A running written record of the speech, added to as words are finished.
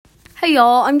Hey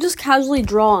y'all, I'm just casually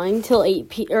drawing till at 8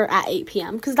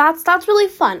 p.m. because that's really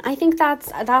fun. I think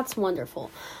that's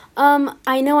wonderful.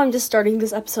 I know I'm just starting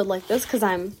this episode like this because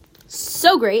I'm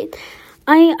so great.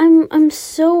 I'm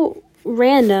so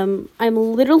random. I'm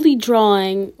literally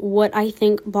drawing what I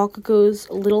think Bakugo's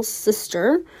little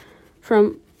sister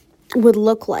would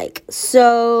look like.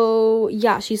 So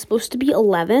yeah, she's supposed to be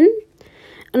 11,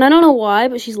 and I don't know why,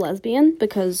 but she's lesbian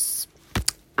because.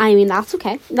 I mean, that's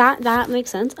okay. That makes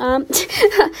sense.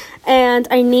 And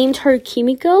I named her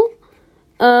Kimiko.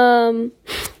 Or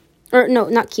no,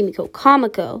 not Kimiko.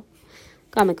 Kamiko.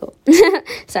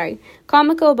 Sorry.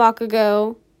 Kamiko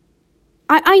Bakugo.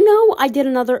 I know I did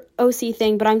another OC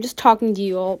thing, but I'm just talking to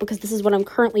you all because this is what I'm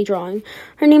currently drawing.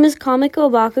 Her name is Kamiko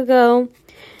Bakugo.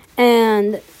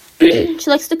 And she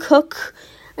likes to cook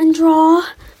and draw.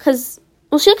 She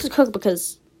likes to cook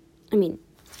because,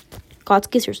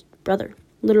 God's her brother.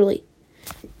 Literally,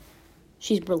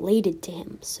 she's related to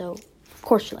him, so of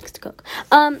course she likes to cook.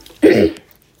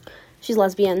 She's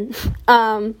lesbian.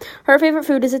 Her favorite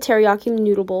food is a teriyaki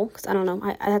noodle bowl, because I don't know,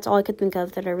 that's all I could think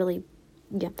of that I really,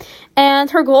 yeah.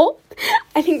 And her goal,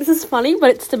 I think this is funny,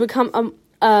 but it's to become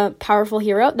a powerful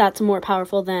hero that's more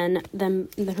powerful than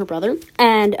her brother.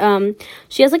 And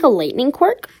she has like a lightning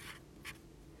quirk.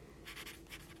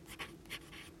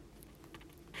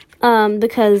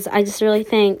 Because I just really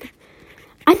think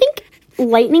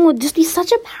lightning would just be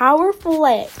such a powerful,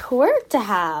 quirk to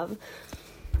have.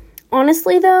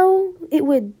 Honestly, though, it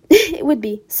would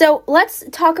be. So, let's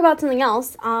talk about something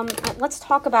else. Let's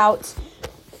talk about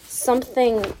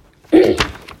something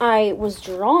I was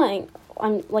drawing.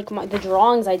 The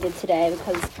drawings I did today,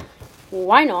 because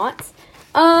why not?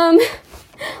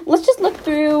 Let's just look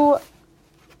through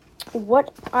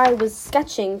what I was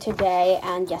sketching today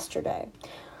and yesterday.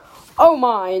 Oh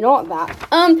my, not that.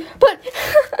 But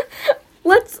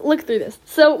let's look through this.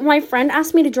 So my friend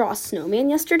asked me to draw a snowman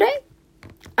yesterday.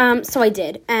 So I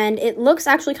did, and it looks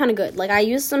actually kind of good. Like, I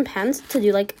used some pens to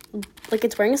do like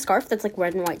it's wearing a scarf that's like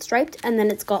red and white striped, and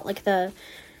then it's got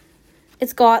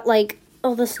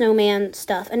all the snowman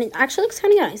stuff, and it actually looks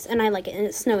kind of nice, and I like it, and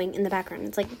it's snowing in the background.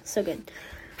 It's like so good.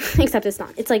 Except it's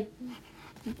not. It's like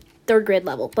 3rd grade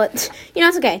level, but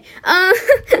it's okay.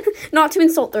 Not to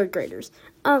insult 3rd graders.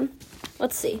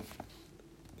 Let's see.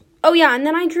 Oh yeah, and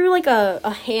then I drew like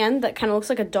a hand that kind of looks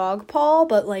like a dog paw,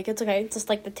 but like it's okay. It's just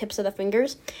like the tips of the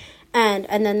fingers, and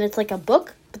then it's like a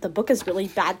book, but the book is really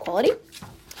bad quality.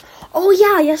 Oh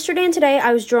yeah, yesterday and today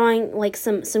I was drawing like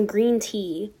some green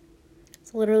tea.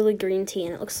 It's literally green tea,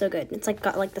 and it looks so good. It's like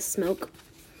got like the smoke,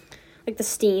 like the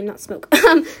steam, not smoke,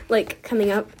 like coming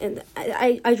up, and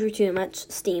I drew too much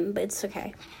steam, but it's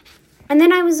okay. And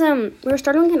then I was we were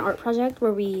starting like an art project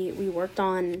where we worked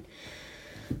on.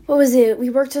 What was it? We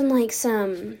worked on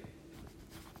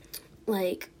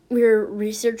we were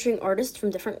researching artists from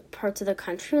different parts of the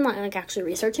country, not like actually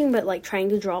researching, but like trying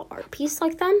to draw art piece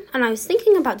like them. And I was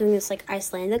thinking about doing this like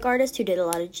Icelandic artist who did a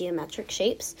lot of geometric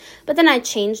shapes, but then I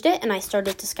changed it and I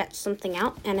started to sketch something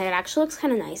out, and it actually looks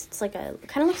kind of nice. It's like kind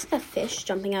of looks like a fish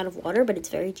jumping out of water, but it's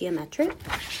very geometric.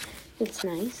 It's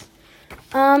nice.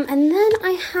 And then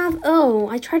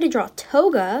I tried to draw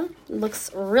Toga. It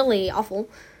looks really awful.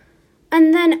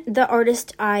 And then the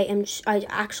artist I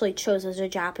actually chose as a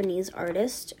Japanese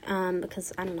artist,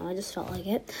 because, I don't know, I just felt like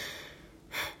it.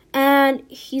 And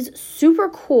he's super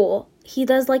cool. He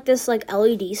does, like, this, like,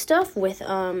 LED stuff with,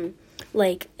 a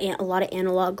lot of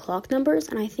analog clock numbers,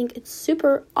 and I think it's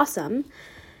super awesome.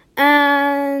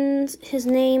 And his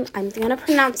name, I'm gonna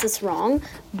pronounce this wrong,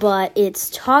 but it's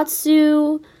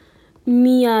Tatsu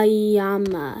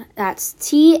Miyayama. That's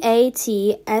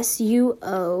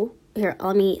Tatsuo. Here,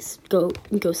 let me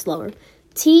go slower.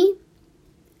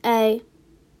 Tatsuo.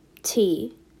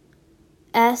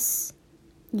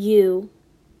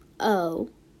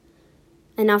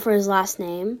 And now for his last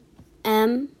name.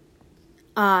 Miyayama.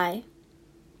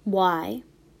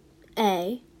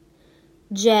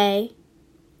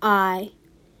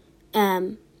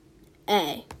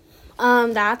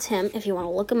 That's him, if you want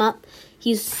to look him up.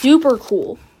 He's super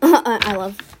cool. I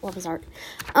love his art.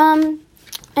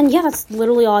 And yeah, that's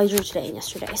literally all I drew today and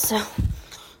yesterday, so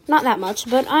not that much,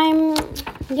 but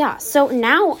so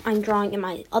now I'm drawing in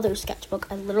my other sketchbook.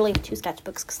 I literally have 2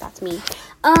 sketchbooks, because that's me.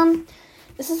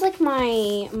 This is like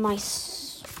my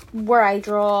where I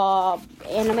draw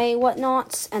anime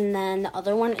whatnots, and then the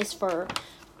other one is for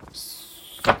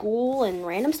school and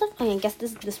random stuff. I guess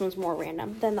this one's more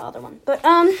random than the other one, but,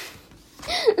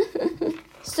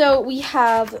 so we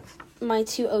have my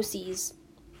 2 OCs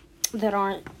that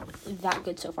aren't that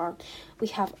good so far. We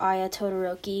have Aya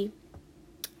Todoroki.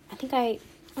 I think I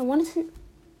wanted to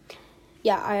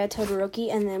yeah, Aya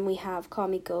Todoroki, and then we have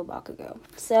Kamiko Bakugo.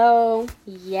 So,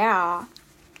 yeah.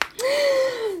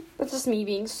 That's just me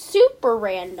being super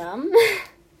random.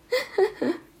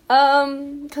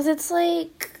 Because it's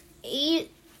like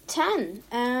 8:10,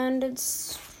 and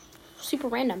it's super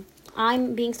random.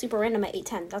 I'm being super random at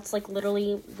 8:10. That's like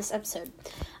literally this episode.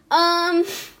 I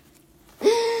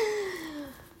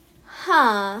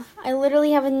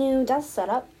literally have a new desk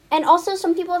setup. And also,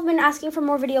 some people have been asking for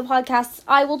more video podcasts.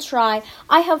 I will try.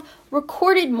 I have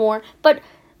recorded more, but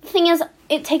the thing is,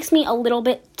 it takes me a little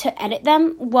bit to edit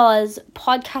them. Whereas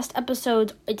podcast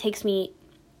episodes, I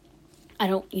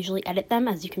don't usually edit them,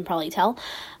 as you can probably tell.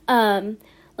 So,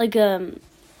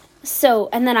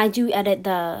 and then I do edit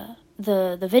the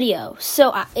video.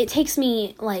 So, it takes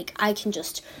me, like, I can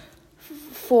just,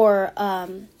 for a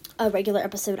regular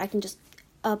episode, I can just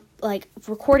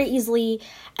record it easily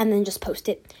and then just post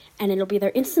it, and it'll be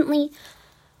there instantly.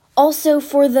 Also,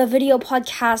 for the video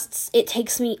podcasts, it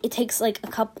takes like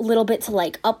a little bit to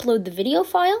like upload the video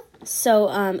file. So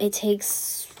it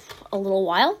takes a little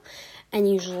while,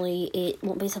 and usually it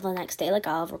won't be until the next day, like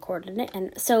I'll have recorded it.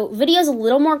 And so video is a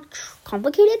little more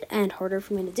complicated and harder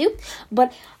for me to do,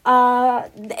 but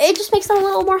it just makes it a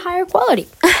little more higher quality.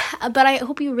 But I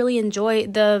hope you really enjoy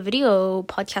the video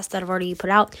podcast that I've already put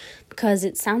out, because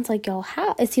it seems like y'all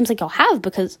have,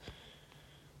 because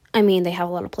I mean, they have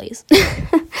a lot of plays.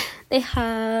 They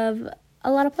have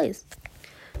a lot of plays.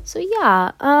 So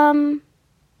yeah,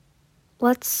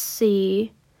 let's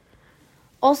see.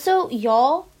 Also,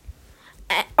 y'all,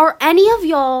 are any of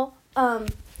y'all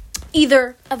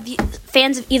either of the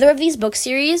fans of either of these book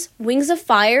series, Wings of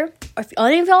Fire, or if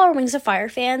any of y'all are Wings of Fire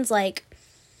fans, like,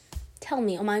 tell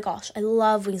me. Oh my gosh, I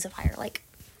love Wings of Fire. Like,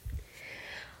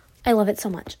 I love it so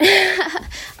much.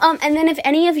 And then if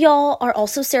any of y'all are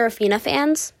also Seraphina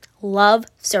fans, love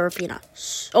Seraphina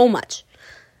so much.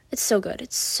 It's so good.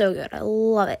 It's so good. I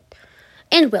love it.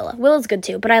 And Willa. Willa's good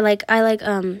too, but I like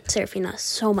Seraphina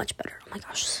so much better. Oh my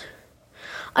gosh.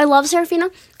 I love Seraphina,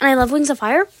 and I love Wings of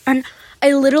Fire, and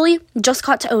I literally just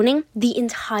got to owning the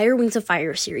entire Wings of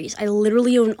Fire series. I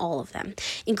literally own all of them,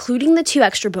 including the 2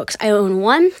 extra books. I own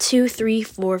 1, 2, 3,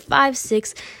 4, 5,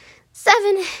 6,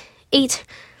 7, 8,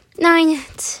 9,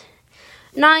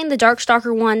 the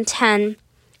Darkstalker 1, 10,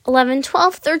 11,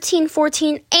 12, 13,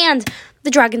 14, and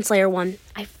the Dragon Slayer 1.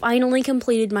 I finally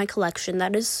completed my collection.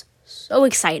 That is so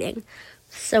exciting.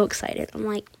 So excited. I'm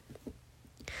like,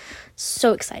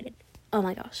 so excited. Oh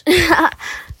my gosh.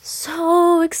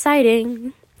 So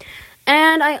exciting.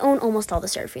 And I own almost all the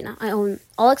Seraphina. I own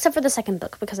all except for the second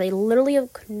book, because I literally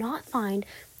could not find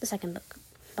the second book.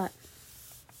 But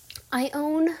I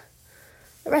own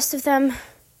the rest of them.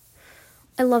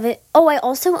 I love it. Oh, I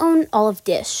also own all of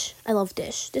Dish. I love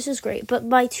Dish. This is great. But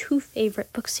my 2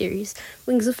 favorite book series,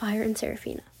 Wings of Fire and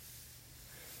Seraphina.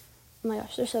 Oh my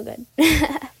gosh, they're so good.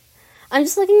 I'm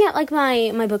just looking at like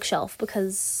my bookshelf,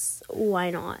 because why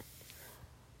not?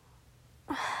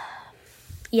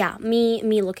 Yeah, me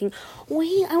looking.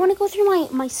 Wait, I want to go through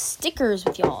my stickers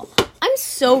with y'all. I'm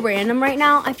so random right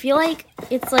now. I feel like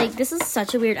it's like, this is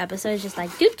such a weird episode. It's just like,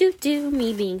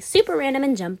 me being super random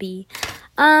and jumpy.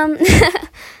 Actually,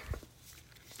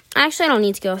 I don't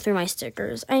need to go through my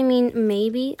stickers. I mean,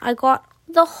 maybe. I got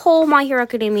the whole My Hero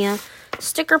Academia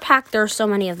sticker pack. There are so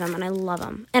many of them, and I love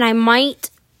them. And I'm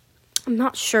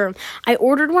not sure. I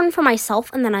ordered one for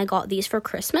myself, and then I got these for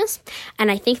Christmas.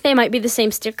 And I think they might be the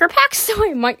same sticker pack, so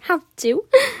I might have to.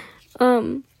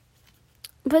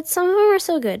 But some of them are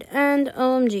so good. And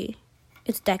OMG,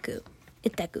 it's Deku.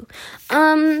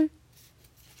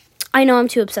 I know I'm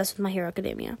too obsessed with My Hero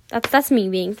Academia. That's me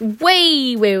being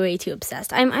way too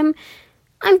obsessed. I'm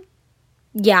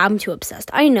too obsessed.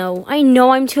 I know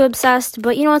I'm too obsessed,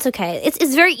 but you know, it's okay.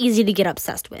 It's very easy to get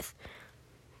obsessed with.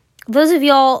 Those of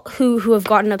y'all who have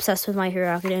gotten obsessed with My Hero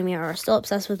Academia or are still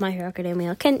obsessed with My Hero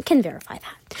Academia can verify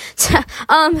that.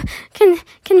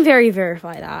 Can very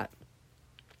verify that.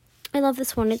 I love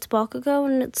this one. It's Bakugo,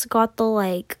 and it's got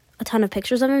a ton of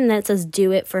pictures of him, and it says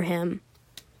 "Do it for him."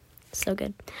 So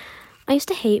good. I used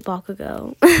to hate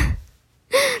Bakugo.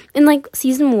 In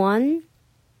season 1,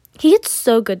 he gets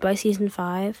so good by season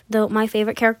 5. Though my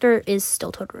favorite character is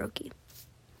still Todoroki.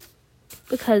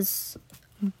 Because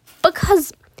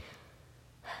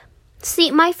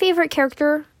see, my favorite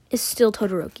character is still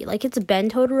Todoroki. It's been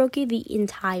Todoroki the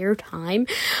entire time.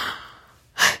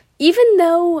 Even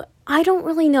though I don't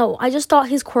really know. I just thought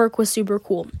his quirk was super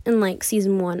cool in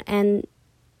season 1, and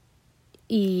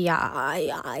yeah,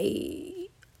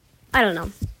 I don't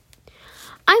know.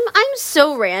 I'm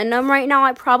so random right now.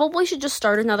 I probably should just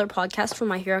start another podcast for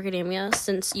My Hero Academia,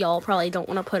 since y'all probably don't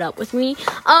want to put up with me.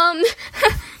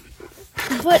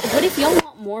 But if y'all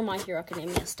want more My Hero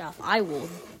Academia stuff, I will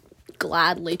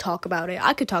gladly talk about it.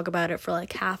 I could talk about it for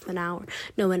like half an hour.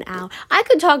 No, an hour. I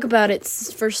could talk about it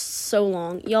for so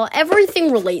long. Y'all,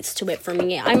 everything relates to it for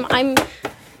me. I'm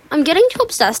getting too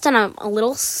obsessed and I'm a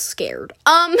little scared.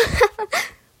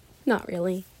 Not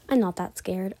really. I'm not that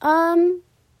scared. I'm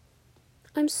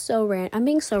being so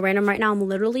random right now. I'm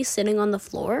literally sitting on the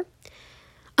floor.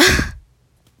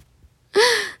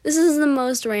 This is the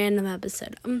most random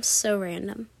episode. I'm so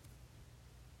random.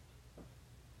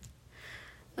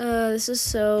 This is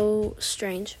so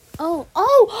strange. Oh,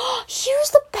 here's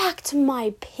the back to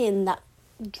my pin that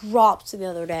dropped the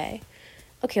other day.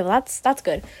 Okay, well, that's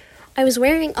good. I was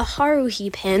wearing a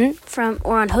Haruhi pin from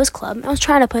Ouran Host Club. I was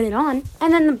trying to put it on,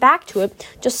 and then the back to it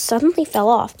just suddenly fell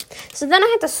off. So then I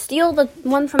had to steal the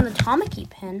one from the Tamaki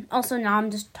pin. Also, now I'm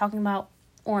just talking about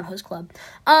Ouran Host Club.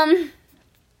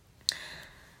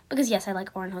 Because, yes, I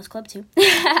like Ouran Host Club, too.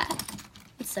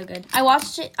 It's so good. I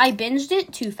binged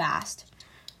it too fast.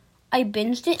 I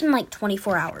binged it in,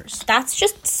 24 hours. That's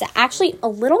just actually a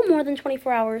little more than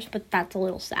 24 hours, but that's a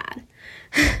little sad.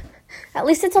 At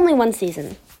least it's only one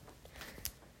season.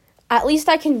 At least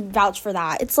I can vouch for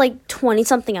that. It's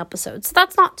 20-something episodes, so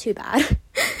that's not too bad.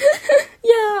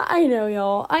 Yeah, I know,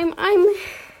 y'all. I'm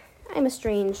a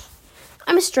strange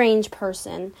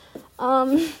person.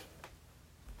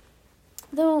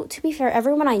 Though, to be fair,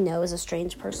 everyone I know is a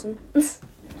strange person.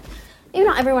 Maybe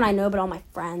not everyone I know, but all my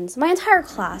friends. My entire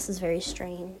class is very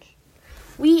strange.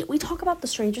 We talk about the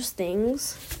strangest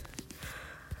things.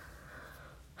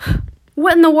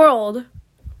 What in the world?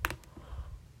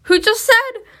 Who just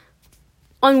said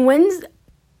on Wednesday?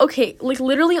 Okay,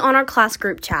 literally on our class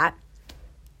group chat.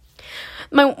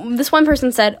 This one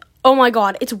person said, "Oh my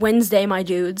god, it's Wednesday, my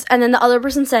dudes." And then the other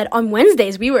person said, "On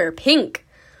Wednesdays, we wear pink."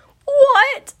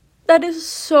 What? That is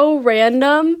so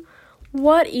random.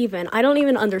 What even? I don't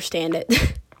even understand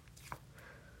it.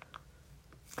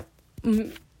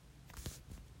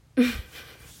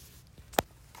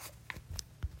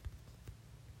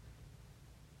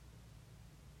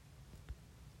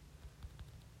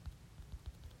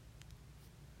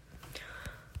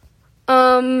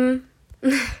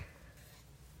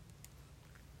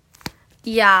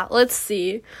 Yeah, let's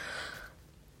see.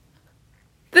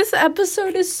 This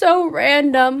episode is so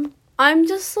random. I'm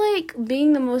just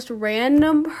being the most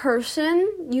random person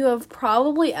you have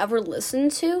probably ever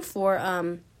listened to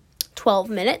for 12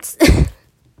 minutes.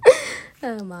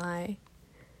 Oh my.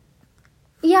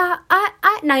 Yeah,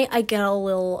 at night I get a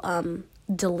little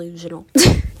delusional.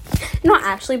 Not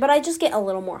actually, but I just get a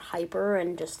little more hyper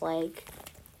and just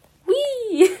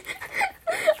wee.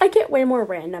 I get way more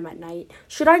random at night.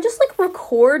 Should I just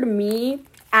record me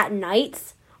at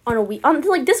nights on a week?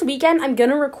 This weekend I'm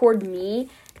gonna record me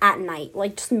at night,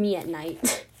 just me at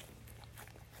night,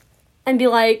 and be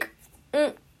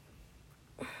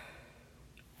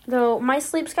Though my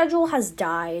sleep schedule has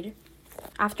died.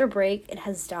 After break, it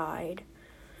has died.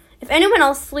 If anyone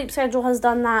else's sleep schedule has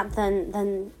done that,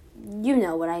 then you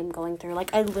know what I'm going through.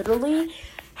 I literally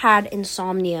had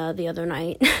insomnia the other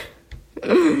night.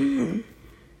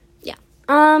 Yeah.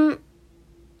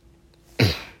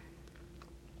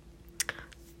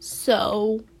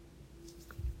 So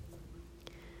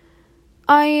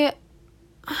I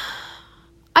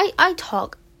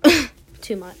talk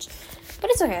too much, but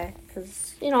it's okay,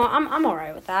 because, I'm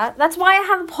alright with that. That's why I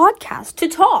have a podcast, to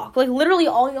talk. Literally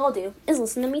all y'all do is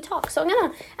listen to me talk. So I'm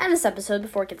gonna end this episode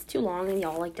before it gets too long and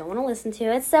y'all, don't want to listen to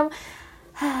it. So,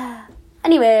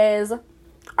 anyways,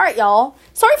 alright, y'all.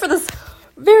 Sorry for this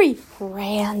very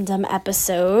random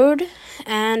episode,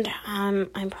 and,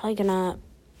 I'm probably gonna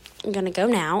go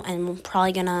now, and we're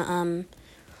probably gonna,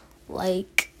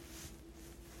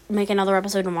 make another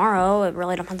episode tomorrow. It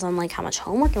really depends on how much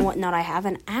homework and whatnot I have,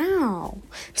 and ow.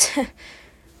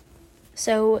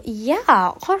 So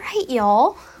yeah, alright,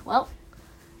 y'all. Well,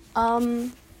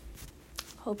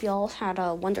 hope y'all had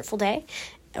a wonderful day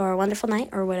or a wonderful night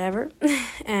or whatever,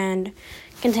 and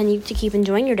continue to keep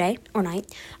enjoying your day or night.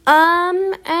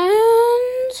 And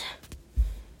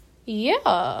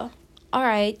yeah,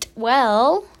 alright,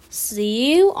 well,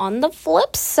 see you on the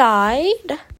flip side.